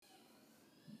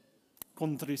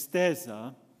con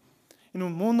tristeza en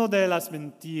un mundo de las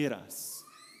mentiras.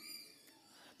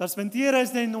 Las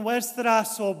mentiras de nuestra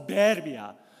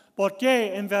soberbia,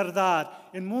 porque en verdad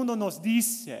el mundo nos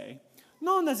dice,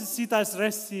 no necesitas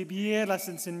recibir las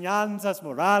enseñanzas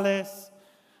morales,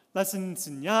 las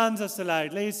enseñanzas de la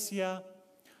iglesia.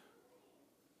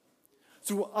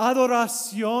 Su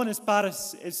adoración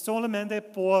es solamente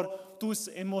por tus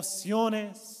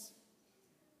emociones.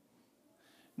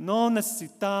 No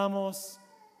necesitamos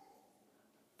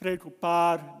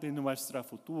preocupar de nuestra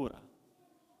futura.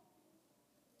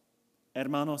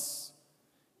 Hermanos,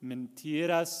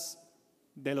 mentiras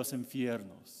de los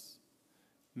infiernos,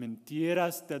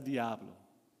 mentiras del diablo.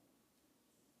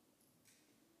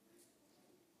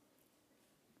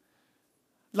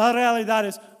 La realidad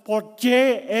es, ¿por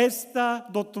qué esta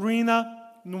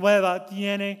doctrina nueva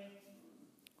tiene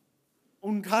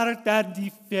un carácter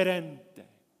diferente?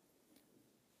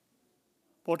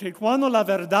 Porque cuando la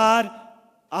verdad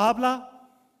habla,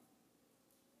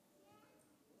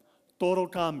 todo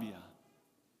cambia.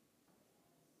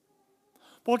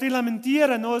 Porque la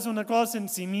mentira no es una cosa en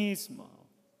sí misma.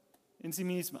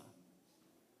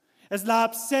 Es la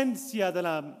ausencia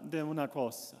de una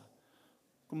cosa,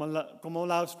 como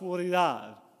la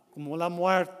oscuridad, como la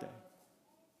muerte.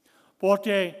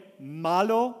 Porque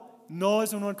malo no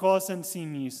es una cosa en sí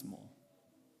mismo.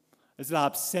 Es la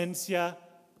ausencia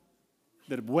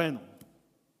del bueno.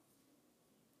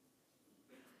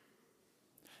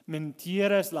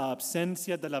 Mentira es la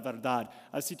ausencia de la verdad,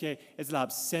 así que es la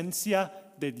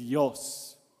ausencia de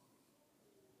Dios.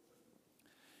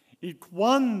 Y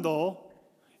cuando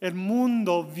el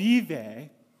mundo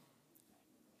vive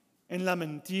en la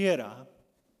mentira,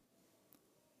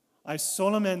 hay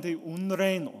solamente un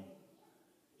reino,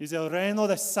 es el reino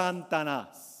de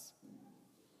Satanás.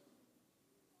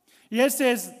 Y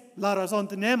esa es la razón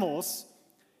que tenemos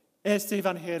este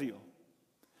evangelio.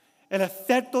 El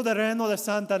efecto del reino de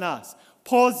Satanás,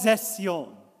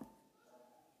 posesión.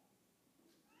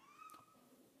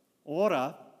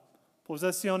 Ahora,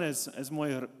 posesión es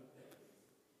muy,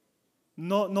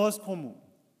 no es común,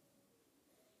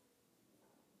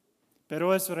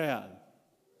 pero es real.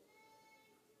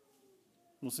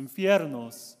 Los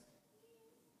infiernos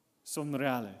son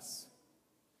reales.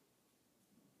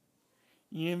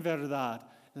 Y en verdad,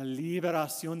 la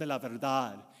liberación de la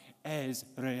verdad es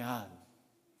real.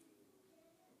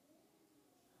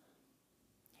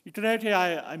 Y creo que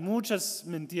hay muchas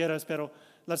mentiras, pero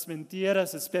las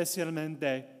mentiras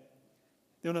especialmente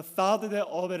de una falta de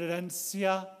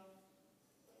obediencia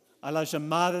a la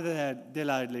llamada de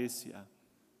la iglesia.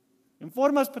 En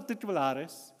formas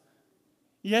particulares,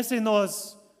 y ese no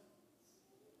es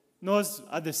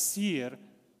a decir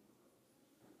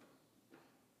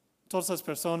todas las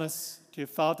personas que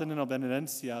faltan en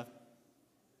obediencia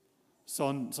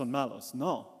son malos.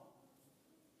 No.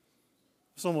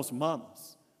 Somos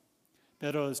humanos.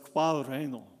 Pero es ¿cuál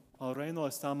reino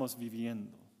estamos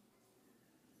viviendo?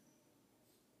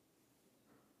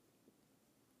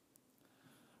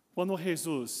 Cuando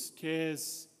Jesús, que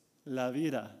es la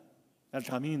vida, el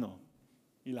camino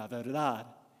y la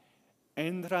verdad,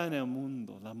 entra en el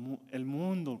mundo, el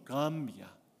mundo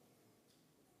cambia.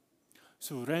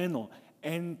 Su reino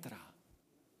entra.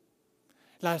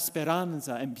 La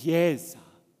esperanza empieza.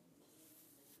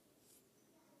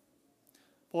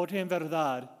 Porque en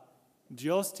verdad,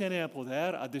 Dios tiene el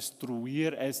poder a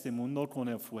destruir este mundo con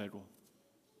el fuego.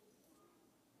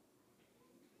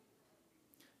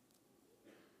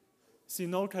 Si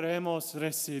no queremos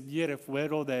recibir el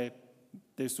fuego de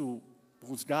su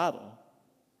juzgado,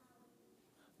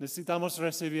 necesitamos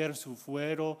recibir su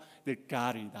fuego de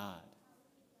caridad.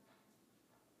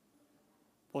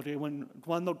 Porque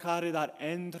cuando caridad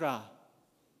entra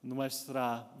en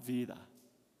nuestra vida,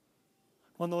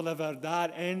 cuando la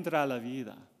verdad entra a la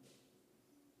vida,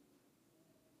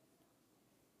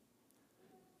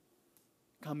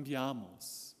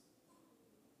 cambiamos.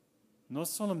 No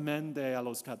solamente a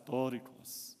los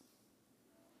católicos,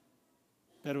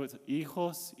 pero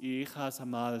hijos y hijas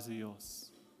amadas de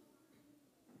Dios.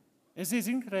 Eso es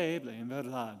increíble, en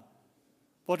verdad.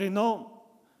 Porque no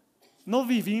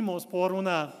vivimos por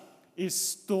una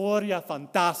historia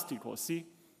fantástica, ¿sí?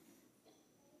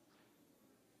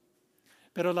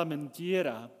 Pero la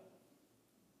mentira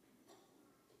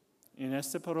en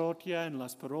esta parroquia, en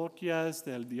las parroquias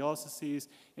del diócesis,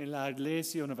 en la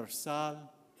iglesia universal,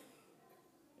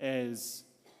 es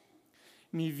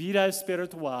mi vida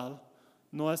espiritual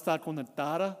no está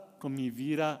conectada con mi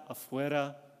vida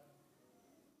afuera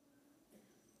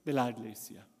de la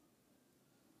iglesia.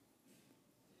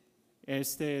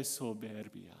 Este es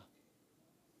soberbia.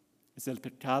 Es el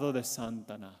pecado de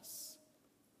Satanás.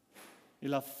 y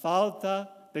la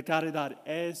falta de caridad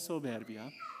es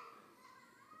soberbia.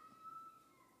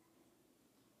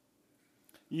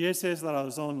 Y esa es la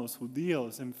razón, los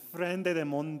judíos, enfrente del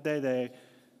monte de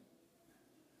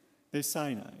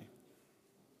Sinai,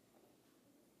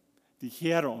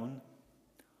 dijeron,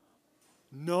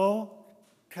 no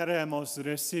queremos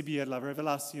recibir la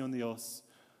revelación de Dios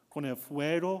con el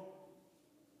fuego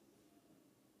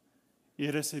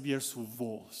y recibir su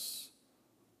voz,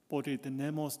 porque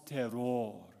tenemos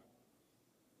terror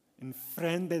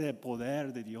enfrente del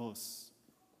poder de Dios.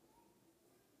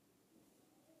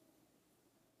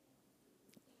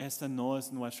 Esta no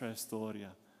es nuestra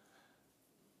historia.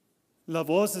 La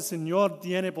voz del Señor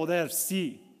tiene poder,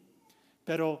 sí,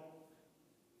 pero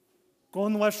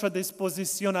con nuestra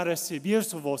disposición a recibir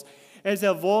su voz, es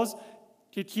la voz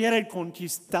que quiere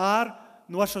conquistar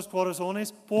nuestros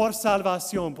corazones por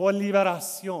salvación, por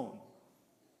liberación.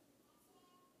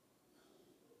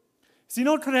 Si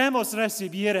no queremos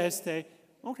recibir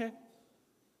ok.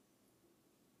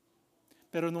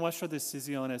 Pero nuestra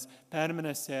decisión es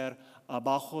permanecer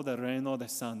abajo del reino de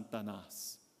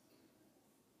Satanás.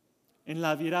 En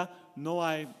la vida no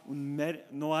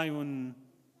hay un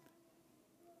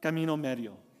camino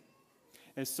medio.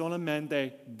 Es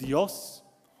solamente Dios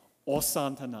o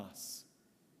Satanás.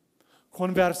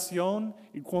 Conversión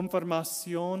y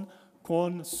conformación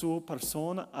con su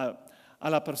persona, a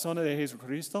la persona de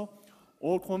Jesucristo,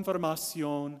 o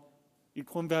conformación y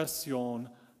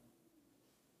conversión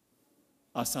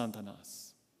a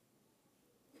Satanás.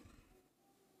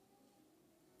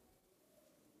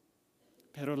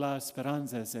 Pero la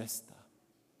esperanza es esta.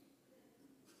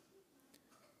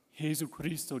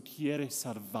 Jesucristo quiere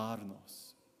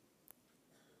salvarnos.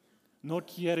 No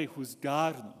quiere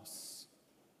juzgarnos.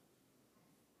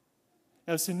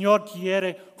 El Señor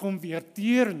quiere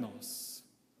convertirnos,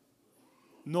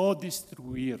 no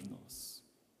destruirnos.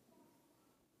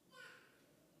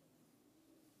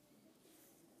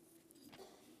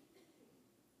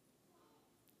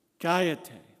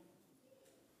 Cállate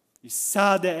y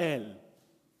sal de Él.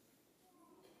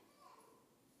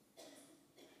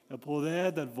 El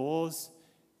poder de la voz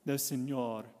del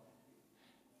Señor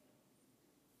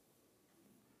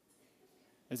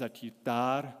es a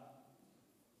quitar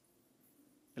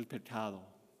el pecado,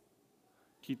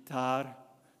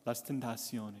 quitar las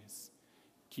tentaciones,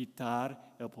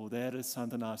 quitar el poder de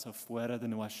Satanás afuera de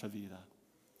nuestra vida.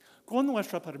 Con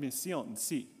nuestra permisión,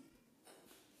 sí.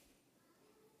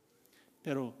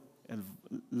 Pero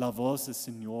la voz del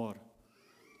Señor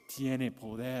tiene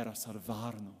poder a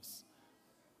salvarnos.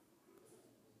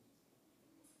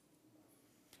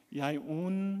 Y hay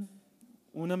una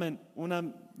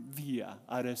vía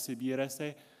a recibir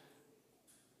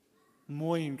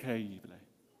muy increíble.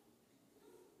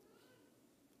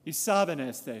 Y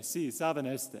saben sí,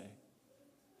 saben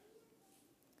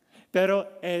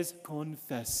Pero es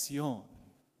confesión.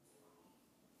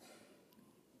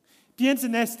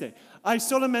 Piensen hay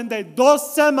solamente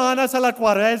 2 semanas a la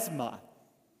Cuaresma.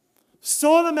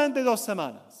 Solamente 2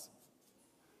 semanas.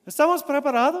 ¿Estamos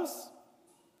preparados?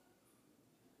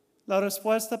 La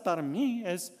respuesta para mí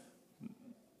es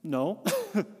no,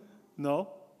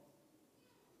 no.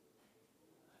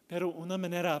 Pero una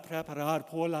manera de preparar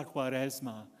por la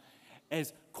Cuaresma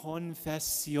es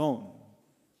confesión.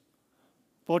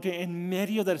 Porque en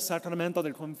medio del sacramento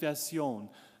de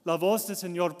confesión, la voz del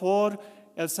Señor por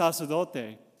el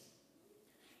sacerdote,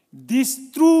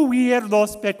 destruir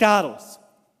los pecados,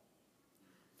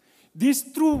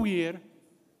 destruir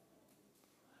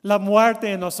la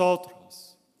muerte en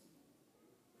nosotros.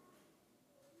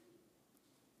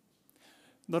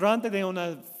 Durante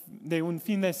de un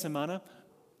fin de semana,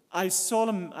 hay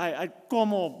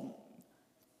como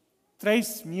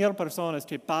 3,000 personas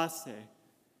que pasan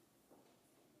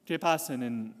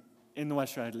en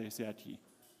nuestra iglesia aquí.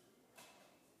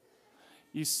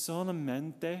 Y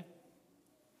solamente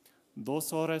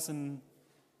 2 horas en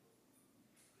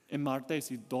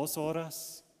martes y 2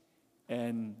 horas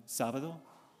en sábado.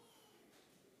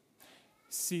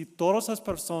 Si todas las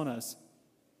personas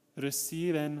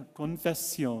reciben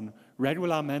confesión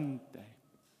regularmente,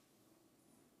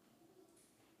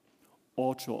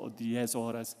 8 o 10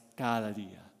 horas cada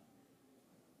día.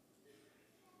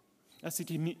 Así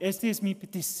que esta es mi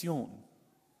petición.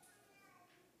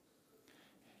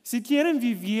 Si quieren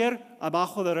vivir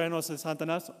abajo del reino de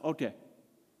Satanás, ok.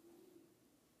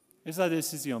 Es la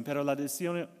decisión, pero la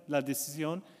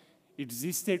decisión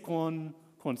existe con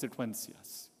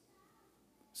consecuencias.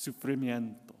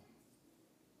 Sufrimiento.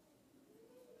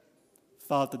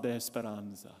 Falta de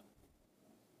esperanza.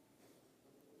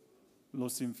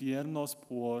 Los infiernos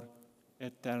por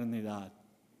eternidad.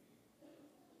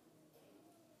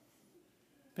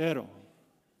 Pero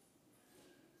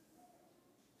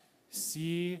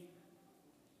si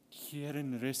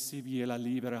quieren recibir la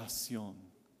liberación,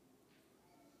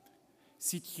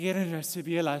 si quieren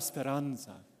recibir la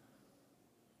esperanza,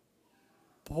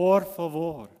 por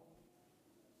favor,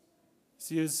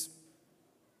 si es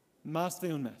más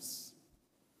de un mes,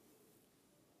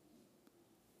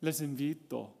 les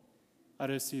invito a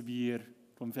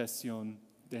recibir confesión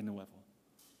de nuevo.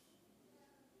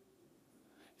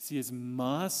 Si es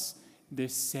más de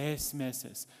 6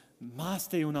 meses, más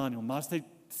de un año, más de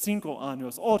 5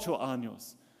 años, 8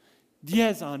 años,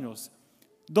 10 años,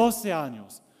 12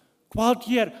 años,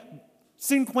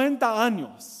 50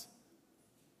 años,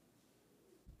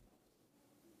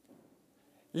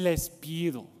 les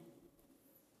pido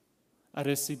a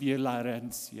recibir la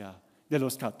herencia de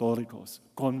los católicos,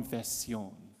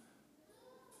 confesión,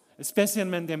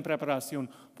 especialmente en preparación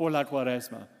por la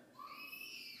Cuaresma,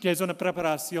 que es una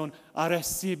preparación a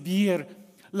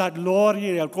recibir la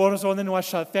gloria y el corazón de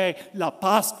nuestra fe, la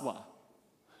Pascua,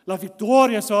 la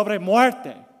victoria sobre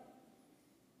muerte.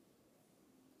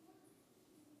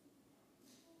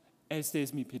 Esta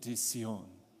es mi petición.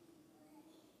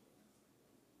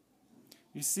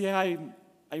 Y si hay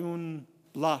un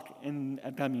block en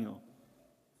el camino,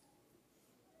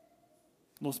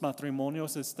 los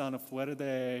matrimonios están afuera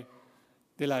de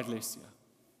la iglesia,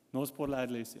 no es por la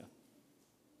iglesia.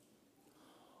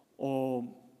 O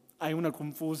hay una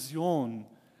confusión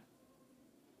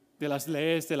de las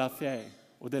leyes de la fe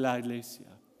o de la iglesia.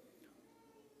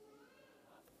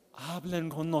 Hablen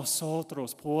con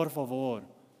nosotros, por favor.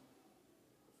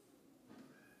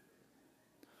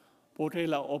 Porque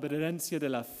la obediencia de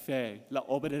la fe, la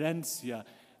obediencia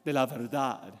de la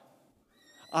verdad,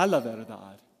 a la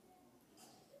verdad,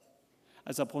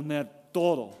 es a poner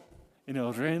todo en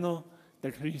el reino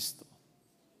de Cristo.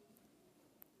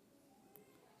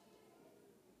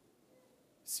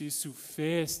 Si su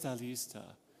fe está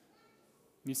lista,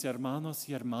 mis hermanos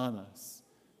y hermanas,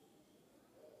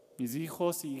 mis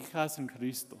hijos y hijas en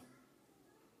Cristo,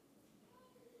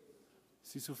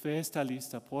 si su fe está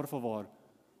lista, por favor,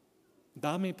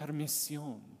 dame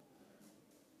permisión.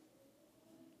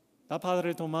 Da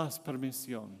Padre Tomás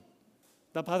permisión.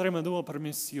 Da Padre Maduro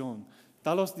permisión.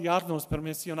 Da a los diáconos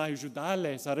permisión a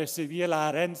ayudarles a recibir la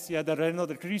herencia del reino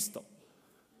de Cristo.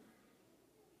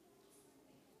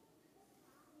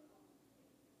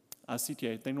 Así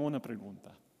que tengo una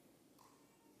pregunta.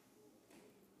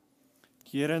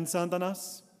 ¿Quieren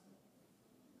Satanás?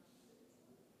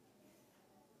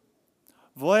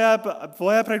 Voy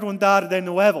a preguntar de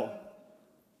nuevo.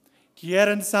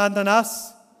 ¿Quieren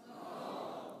Satanás?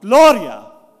 No.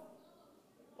 Gloria.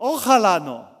 Ojalá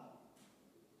no.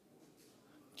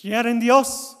 ¿Quieren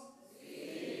Dios?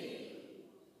 Sí.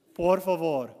 Por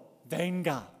favor,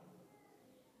 venga.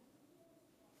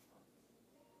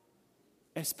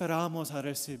 Esperamos a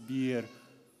recibir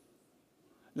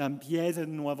la limpieza de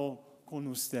nuevo con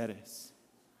ustedes.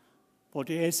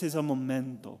 Porque ese es el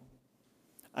momento.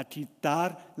 A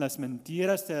quitar las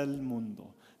mentiras del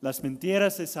mundo, las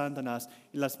mentiras de Satanás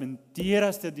y las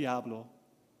mentiras del diablo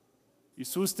y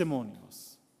sus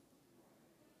demonios.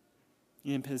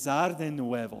 Y empezar de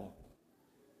nuevo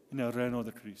en el reino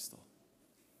de Cristo.